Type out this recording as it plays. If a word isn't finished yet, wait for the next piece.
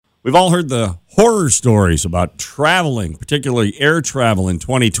We've all heard the horror stories about traveling, particularly air travel in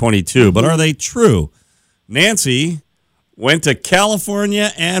 2022, but are they true? Nancy went to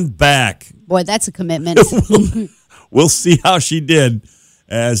California and back. Boy, that's a commitment. We'll see how she did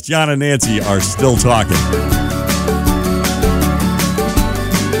as John and Nancy are still talking.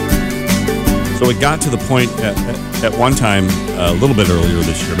 So it got to the point at one time, a little bit earlier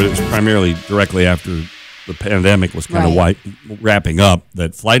this year, but it was primarily directly after the pandemic was kind of wrapping up,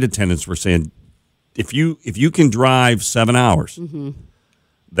 that flight attendants were saying, if you can drive 7 hours,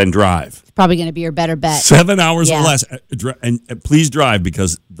 then drive. It's probably going to be your better bet. 7 hours or less. And please drive,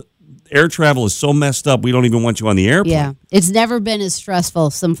 because air travel is so messed up, we don't even want you on the airplane. Yeah. It's never been as stressful,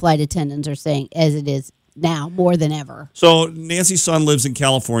 some flight attendants are saying, as it is now, more than ever. So Nancy's son lives in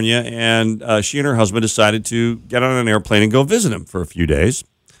California, and she and her husband decided to get on an airplane and go visit him for a few days.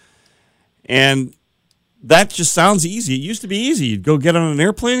 And that just sounds easy. It used to be easy. You'd go get on an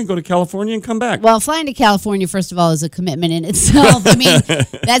airplane and go to California and come back. Well, flying to California, first of all, is a commitment in itself. I mean,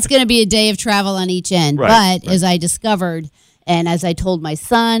 that's going to be a day of travel on each end. But as I discovered, and as I told my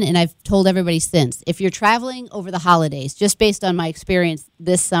son, and I've told everybody since, if you're traveling over the holidays, just based on my experience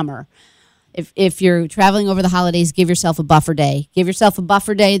this summer, if you're traveling over the holidays, give yourself a buffer day. Give yourself a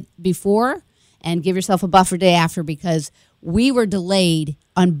buffer day before and give yourself a buffer day after, because we were delayed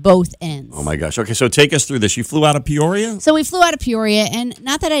on both ends. Oh, my gosh. Okay, so take us through this. You flew out of Peoria? So we flew out of Peoria, and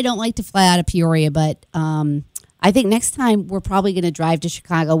not that I don't like to fly out of Peoria, but I think next time we're probably going to drive to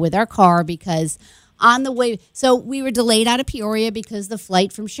Chicago with our car, because on the way, so we were delayed out of Peoria because the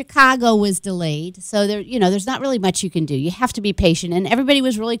flight from Chicago was delayed. So there's not really much you can do. You have to be patient, and everybody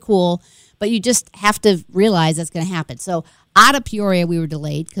was really cool, but you just have to realize that's going to happen. So out of Peoria, we were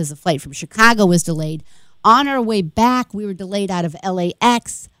delayed because the flight from Chicago was delayed. On our way back, we were delayed out of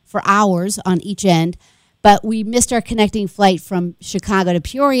LAX for hours on each end, but we missed our connecting flight from Chicago to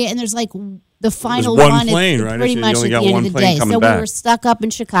Peoria, and there's like the final one plane, right? Pretty much at the end of the day. So we were stuck up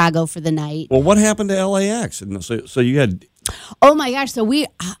in Chicago for the night. Well, what happened to LAX? And so you had... Oh, my gosh. So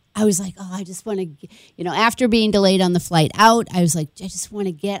I was like, I just want to, after being delayed on the flight out, I was like, I just want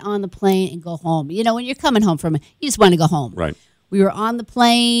to get on the plane and go home. When you're coming home from it, you just want to go home. Right. We were on the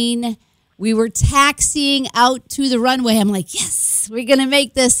plane. We were taxiing out to the runway. I'm like, yes, we're going to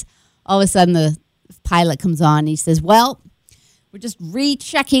make this. All of a sudden, the pilot comes on. And he says, well, we're just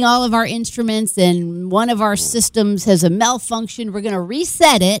rechecking all of our instruments, and one of our systems has a malfunction. We're going to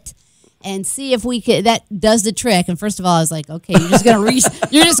reset it and see if we can. That does the trick. And first of all, I was like, okay, you're just going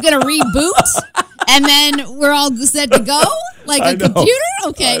to reboot, and then we're all set to go like a computer.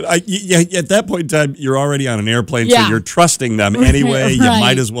 Okay. At that point in time, you're already on an airplane, so you're trusting them anyway. Right. You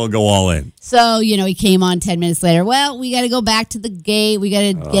might as well go all in. So, he came on 10 minutes later. Well, we got to go back to the gate. We got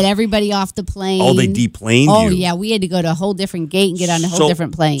to get everybody off the plane. Oh, they deplaned you? Oh, yeah. We had to go to a whole different gate and get on a whole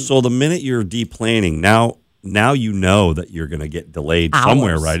different plane. So the minute you're deplaning, now you know that you're going to get delayed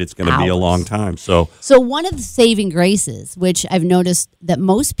somewhere, right? It's going to be a long time. So one of the saving graces, which I've noticed that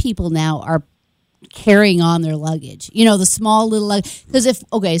most people now are carrying on their luggage, the small little luggage.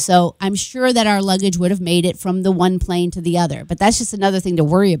 Because so I'm sure that our luggage would have made it from the one plane to the other, but that's just another thing to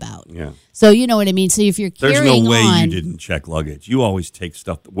worry about. Yeah. So you know what I mean? So if you're carrying there's no way on, you didn't check luggage. You always take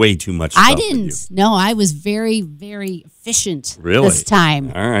way too much stuff. I didn't. No, I was very, very efficient really? This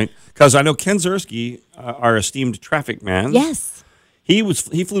time. All right. Because I know Ken Ziersky, our esteemed traffic man. Yes. He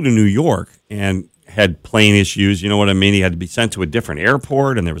flew to New York and had plane issues, you know what I mean? He had to be sent to a different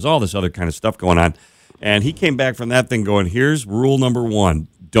airport, and there was all this other kind of stuff going on. And he came back from that thing going, here's rule number 1,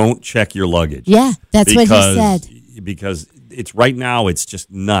 don't check your luggage. Yeah, that's what he said. Because it's right now, it's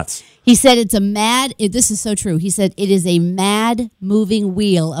just nuts. He said this is so true. He said it is a mad moving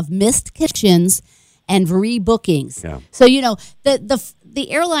wheel of missed connections and rebookings. Yeah. So,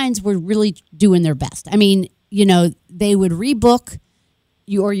 the airlines were really doing their best. I mean, they would rebook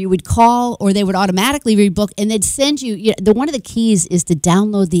you, or you would call, or they would automatically rebook, and they'd send you. One of the keys is to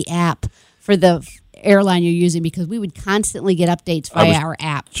download the app for the airline you're using, because we would constantly get updates via our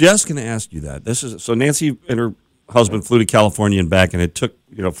app. Just going to ask you that. So Nancy and her husband flew to California and back, and it took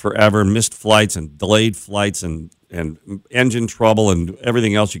forever, missed flights and delayed flights and engine trouble and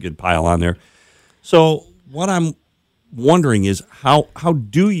everything else you could pile on there. So what I'm wondering is how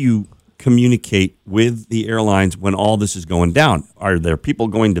do you communicate with the airlines when all this is going down? Are there people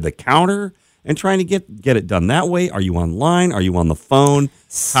going to the counter and trying to get it done that way? Are you online? Are you on the phone?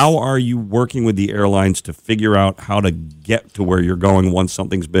 How are you working with the airlines to figure out how to get to where you're going once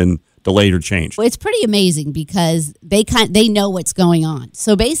something's been delayed or changed? Well, it's pretty amazing because they know what's going on.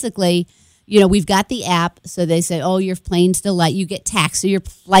 So basically, we've got the app. So they say, oh, your plane's delayed. You get taxed. So your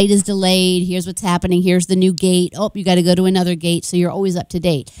flight is delayed. Here's what's happening. Here's the new gate. Oh, you got to go to another gate. So you're always up to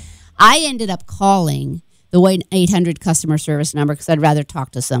date. I ended up calling the 1-800 customer service number because I'd rather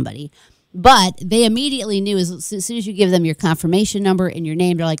talk to somebody. But they immediately knew as soon as you give them your confirmation number and your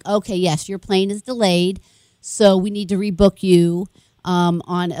name, they're like, okay, yes, your plane is delayed, so we need to rebook you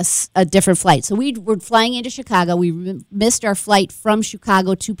on a different flight. So we were flying into Chicago. We missed our flight from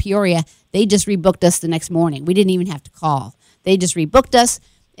Chicago to Peoria. They just rebooked us the next morning. We didn't even have to call. They just rebooked us.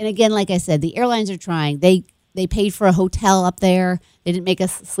 And again, like I said, the airlines are trying. They paid for a hotel up there. They didn't make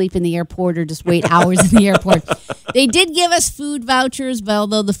us sleep in the airport or just wait hours in the airport. They did give us food vouchers, but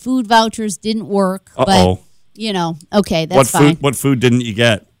although the food vouchers didn't work. Uh-oh. But, okay, that's fine. What food didn't you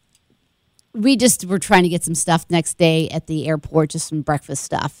get? We just were trying to get some stuff next day at the airport, just some breakfast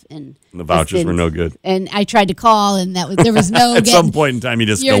stuff. And the vouchers were no good. And I tried to call, and there was no At some point in time, you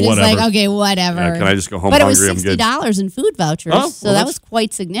just go, just whatever. like, okay, whatever. Yeah, can I just go home but hungry? It was $60 in food vouchers, so that was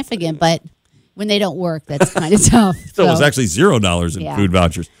quite significant. But when they don't work, that's kind of tough. So it was actually $0 in food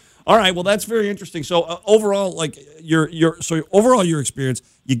vouchers. All right, well, that's very interesting. So overall, like your experience,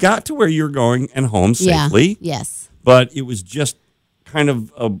 you got to where you're going and home safely. Yes. But it was just kind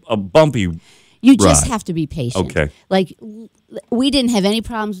of a bumpy You just have to be patient. Okay. Like, we didn't have any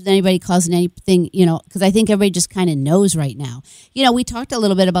problems with anybody causing anything, because I think everybody just kind of knows right now. We talked a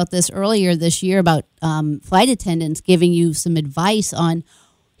little bit about this earlier this year about flight attendants giving you some advice on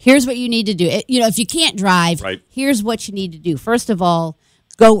here's what you need to do. If you can't drive, right, here's what you need to do. First of all,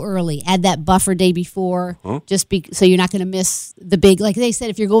 go early. Add that buffer day before, so you're not going to miss the big, like they said,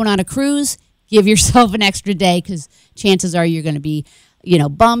 if you're going on a cruise, give yourself an extra day because chances are you're going to be,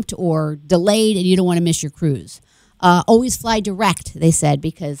 bumped or delayed and you don't want to miss your cruise. Always fly direct, they said,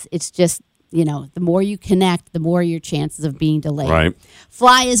 because it's just, the more you connect, the more your chances of being delayed. Right.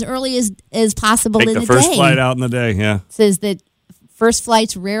 Fly as early as possible in the day. Take the first flight out in the day, yeah. It says that first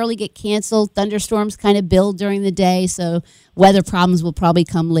flights rarely get canceled. Thunderstorms kind of build during the day, so weather problems will probably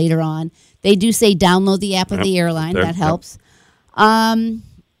come later on. They do say download the app of the airline. That helps.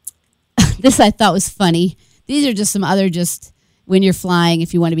 This I thought was funny. These are just some other when you're flying,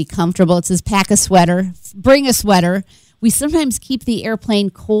 if you want to be comfortable. It says pack a sweater. Bring a sweater. We sometimes keep the airplane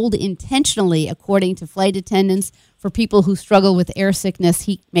cold intentionally, according to flight attendants. For people who struggle with air sickness,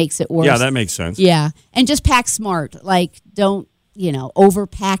 heat makes it worse. Yeah, that makes sense. Yeah, and just pack smart. Like, don't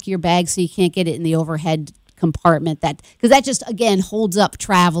overpack your bag so you can't get it in the overhead compartment. Because that just, again, holds up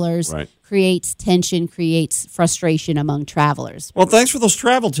travelers, right, creates tension, creates frustration among travelers. Well, thanks for those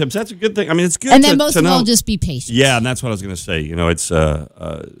travel tips. That's a good thing. I mean, it's good. And then most of all, just be patient. Yeah, and that's what I was going to say. It's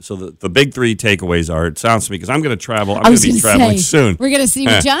so the big three takeaways are. It sounds to me because I'm going to travel. I'm going to be traveling soon. We're going to see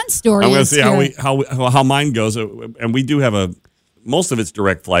what John's story is. I'm going to see how mine goes, and we do have most of it's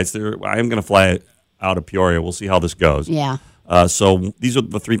direct flights. I am going to fly out of Peoria. We'll see how this goes. Yeah. So these are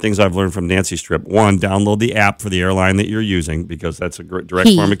the three things I've learned from Nancy's trip. One, download the app for the airline that you're using because that's a direct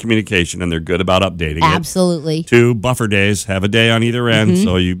form of communication, and they're good about updating it. Absolutely. Two, buffer days. Have a day on either end,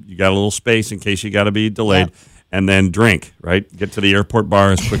 so you got a little space in case you got to be delayed. Yep. And then drink, right? Get to the airport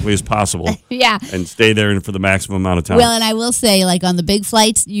bar as quickly as possible. Yeah. And stay there for the maximum amount of time. Well, and I will say, like on the big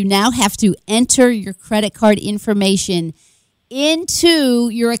flights, you now have to enter your credit card information into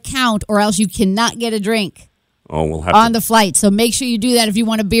your account or else you cannot get a drink. Oh, we'll have on the flight. So make sure you do that if you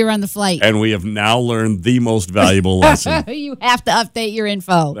want a beer on the flight. And we have now learned the most valuable lesson. You have to update your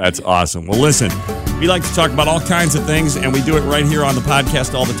info. That's awesome. Well, listen, we like to talk about all kinds of things, and we do it right here on the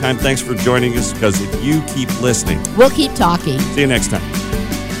podcast all the time. Thanks for joining us, because if you keep listening, we'll keep talking. See you next time.